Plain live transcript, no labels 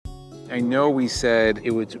I know we said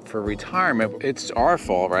it was for retirement. It's our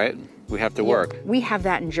fault, right? We have to work. We have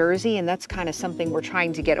that in Jersey, and that's kind of something we're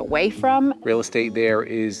trying to get away from. Real estate there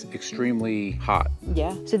is extremely hot.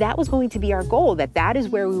 Yeah. So that was going to be our goal, that is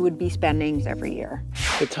where we would be spending every year.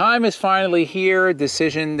 The time is finally here, a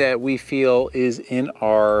decision that we feel is in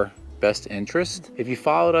our best interest. If you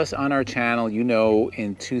followed us on our channel, you know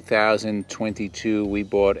in 2022 we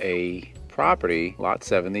bought a property, lot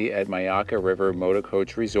 70 at Myakka River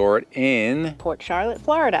Motorcoach Resort in Port Charolette,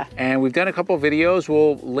 Florida. And we've done a couple of videos.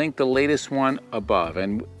 We'll link the latest one above.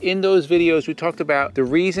 And in those videos, we talked about the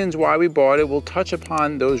reasons why we bought it. We'll touch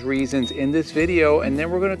upon those reasons in this video, and then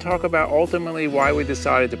we're going to talk about ultimately why we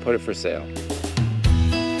decided to put it for sale.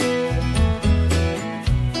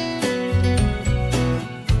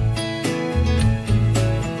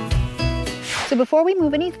 So before we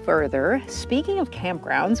move any further, speaking of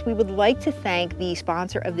campgrounds, we would like to thank the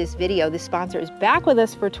sponsor of this video. This sponsor is back with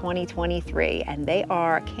us for 2023, and they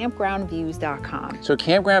are CampGroundViews.com. So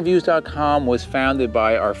CampGroundViews.com was founded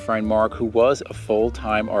by our friend Mark, who was a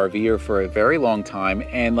full-time RVer for a very long time.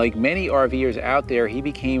 And like many RVers out there, he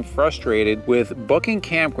became frustrated with booking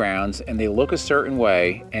campgrounds and they look a certain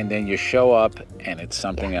way, and then you show up and it's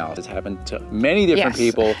something else. It's happened to many different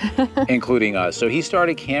people, including us. So he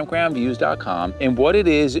started CampGroundViews.com. And what it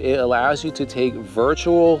is, it allows you to take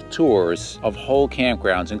virtual tours of whole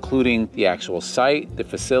campgrounds, including the actual site, the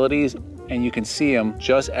facilities, and you can see them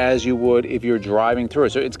just as you would if you're driving through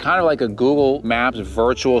it. So it's kind of like a Google Maps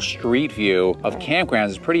virtual street view of campgrounds.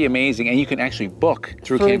 It's pretty amazing, and you can actually book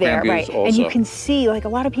through Campground Views also. And you can see, like a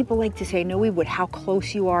lot of people like to say, no, we would, how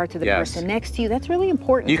close you are to the person next to you. That's really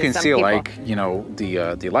important. You can see like, you know, the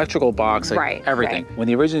electrical box, like everything. When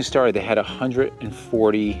they originally started, they had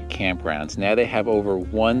 140 campgrounds. Now they have over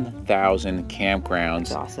 1,000 campgrounds.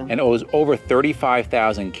 That's awesome. And it was over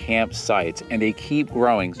 35,000 campsites, and they keep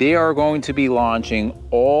growing. They are going to be launching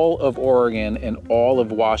all of Oregon and all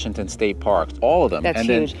of Washington state parks, all of them. That's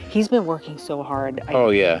huge. He's been working so hard.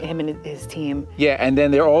 Him and his team. Yeah, and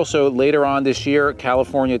then they're also later on this year,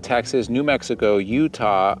 California, Texas, New Mexico,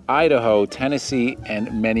 Utah, Idaho, Tennessee,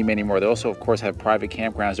 and many, many more. They also, of course, have private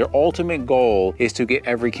campgrounds. Their ultimate goal is to get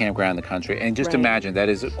every campground in the country. And just imagine, that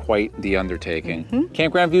is quite the undertaking.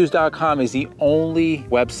 CampGroundViews.com is the only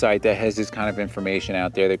website that has this kind of information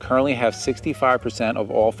out there. They currently have 65%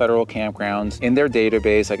 of all federal campgrounds in their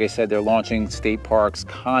database. Like I said, they're launching state parks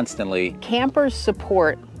constantly. Campers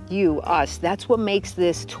support you, us. That's what makes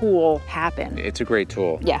this tool happen. It's a great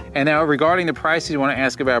tool. Yeah. And now regarding the prices, you want to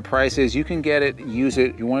ask about prices, you can get it, use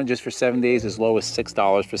it. You want it just for 7 days, as low as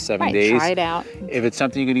 $6 for 7 days. Try it out. If it's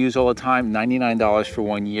something you're going to use all the time, $99 for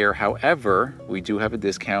 1 year. However, we do have a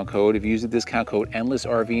discount code. If you use the discount code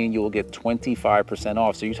EndlessRVing, you will get 25%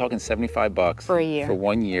 off. So you're talking $75 for a year, for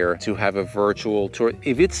 1 year, to have a virtual tour.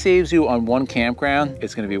 If it saves you on one campground,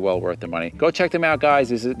 it's going to be well worth the money. Go check them out, guys.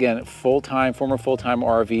 This is, again, former full-time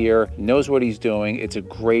RV. Knows what he's doing. It's a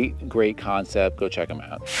great, great concept. Go check him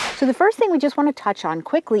out. So the first thing we just want to touch on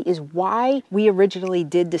quickly is why we originally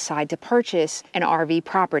did decide to purchase an RV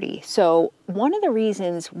property. So one of the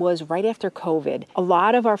reasons was right after COVID, a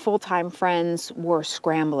lot of our full-time friends were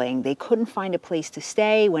scrambling. They couldn't find a place to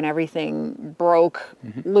stay when everything broke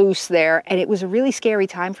loose there. And it was a really scary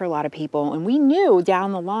time for a lot of people. And we knew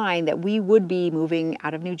down the line that we would be moving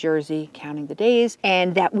out of New Jersey, counting the days,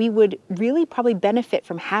 and that we would really probably benefit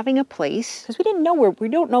from having a place, because we don't know where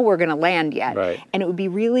we're going to land yet. And it would be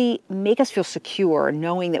really make us feel secure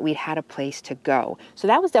knowing that we had a place to go. So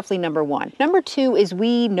that was definitely number one. Number two is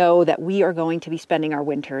we know that we are going to be spending our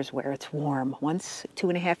winters where it's warm. Once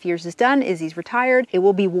 2.5 years is done, Izzy's retired, it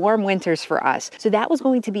will be warm winters for us. So that was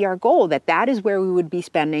going to be our goal, that is where we would be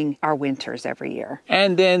spending our winters every year.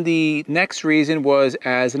 And then the next reason was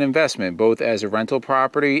as an investment, both as a rental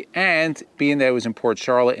property and being that it was in Port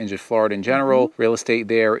Charlotte and just Florida in general, real estate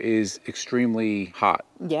there is extremely hot.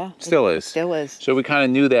 Yeah. Still is. Still is. So we kind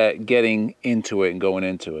of knew that getting into it and going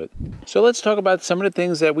into it. So let's talk about some of the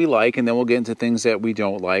things that we like, and then we'll get into things that we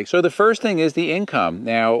don't like. So the first thing is the income.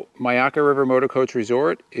 Now, Myakka River Motorcoach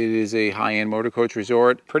Resort, it is a high-end motorcoach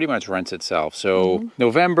resort, pretty much rents itself. So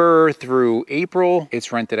November through April,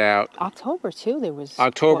 it's rented out. October too, there was.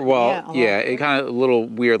 October, well, yeah, it kind of a little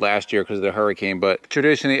weird last year because of the hurricane, but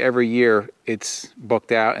traditionally every year it's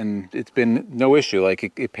booked out and it's been no issue. Like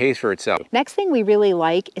it pays for itself. Next thing we really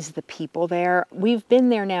like is the people there. We've been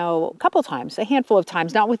there now a couple times, a handful of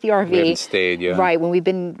times, not with the RV. We haven't stayed, yeah. Right, when we've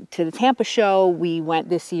been to the Tampa show, we went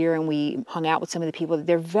this year and we hung out with some of the people.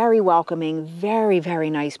 They're very welcoming, very, very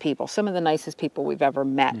nice people. Some of the nicest people we've ever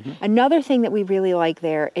met. Another thing that we really like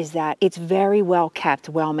there is that it's very well kept,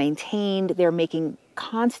 well maintained. They're making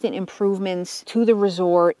constant improvements to the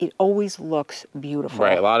resort. It always looks beautiful.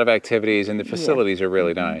 Right, a lot of activities and the facilities are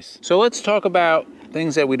really nice. So let's talk about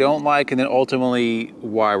things that we don't like and then ultimately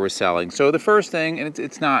why we're selling. So the first thing, and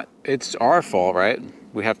it's our fault, right?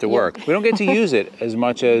 We have to work. We don't get to use it as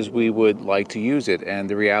much as we would like to use it. And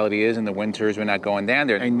the reality is in the winters, we're not going down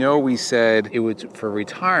there. I know we said it was for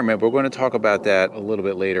retirement, but we're going to talk about that a little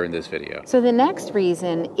bit later in this video. So the next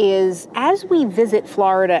reason is as we visit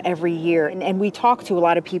Florida every year, and we talk to a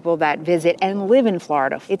lot of people that visit and live in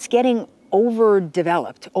Florida, it's getting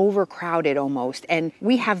overdeveloped, overcrowded almost. And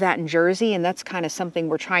we have that in Jersey, and that's kind of something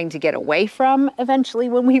we're trying to get away from eventually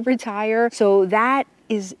when we retire. So that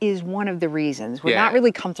is one of the reasons. We're not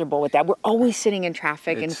really comfortable with that. We're always sitting in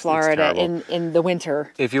traffic in Florida in the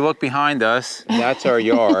winter. If you look behind us, that's our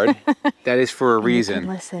yard. That is for a reason.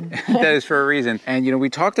 Listen. That is for a reason. And you know, we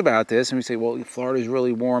talked about this and we say, well, Florida is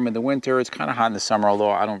really warm in the winter. It's kind of hot in the summer,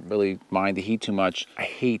 although I don't really mind the heat too much. I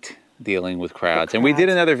hate dealing with crowds. And we did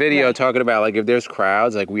another video talking about like if there's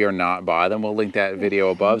crowds, like we are not by them. We'll link that video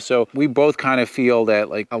above. So we both kind of feel that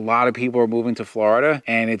like a lot of people are moving to Florida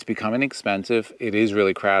and it's becoming expensive. It is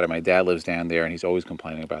really crowded. My dad lives down there and he's always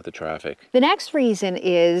complaining about the traffic. The next reason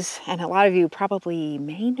is, and a lot of you probably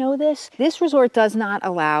may know this resort does not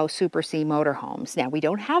allow Super C motorhomes. Now we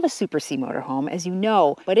don't have a Super C motorhome, as you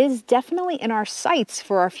know, but it is definitely in our sights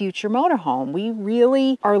for our future motorhome. We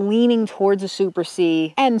really are leaning towards a Super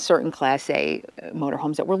C and certain Class A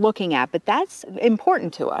motorhomes that we're looking at, but that's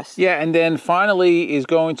important to us. Yeah, and then finally is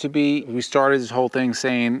going to be, we started this whole thing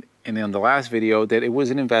saying in the last video that it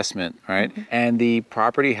was an investment, right? And the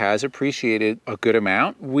property has appreciated a good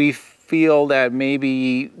amount. We feel that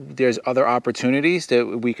maybe there's other opportunities that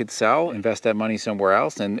we could sell, invest that money somewhere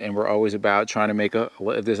else, and we're always about trying to make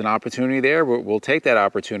if there's an opportunity there, we'll take that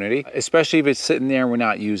opportunity, especially if it's sitting there and we're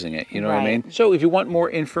not using it, you know what I mean? So if you want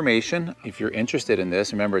more information, if you're interested in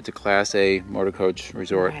this, remember it's a Class A Motorcoach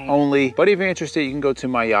Resort only, but if you're interested, you can go to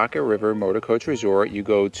Myakka River Motorcoach Resort, you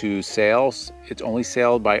go to sales, it's only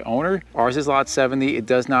sailed by owner. Ours is lot 70, it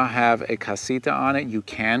does not have a casita on it, you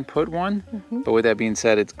can put one, but with that being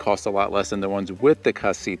said, it costs a lot less than the ones with the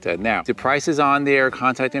casita. Now, the price is on there,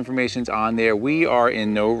 contact information's on there. We are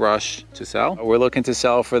in no rush to sell. We're looking to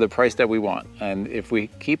sell for the price that we want. And if we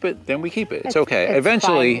keep it, then we keep it. It's okay.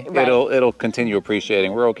 Eventually, it'll continue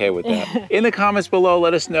appreciating. We're okay with that. In the comments below,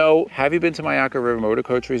 let us know, have you been to Myakka River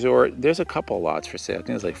Motorcoach Resort? There's a couple lots for sale. I think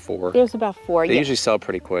there's like 4. There's about 4. They usually sell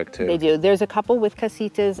pretty quick too. They do. There's a couple with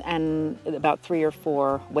casitas and about 3 or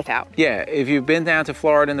 4 without. Yeah, if you've been down to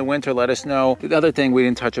Florida in the winter, let us know. The other thing we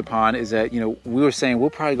didn't touch upon is that, you know, we were saying we'll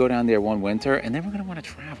probably go down there one winter and then we're going to want to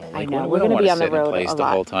travel. Like, I know. we're going to be on the road in place a the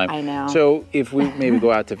lot. whole time. I know. So if we maybe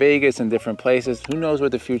go out to Vegas and different places, who knows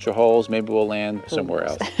what the future holds? Maybe we'll land somewhere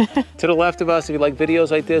else. To the left of us, if you like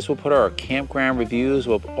videos like this, we'll put our campground reviews.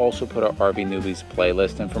 We'll also put our RV Newbies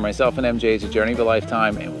playlist. And for myself and MJ, it's a journey of a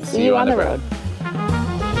lifetime, and we'll see you on the road.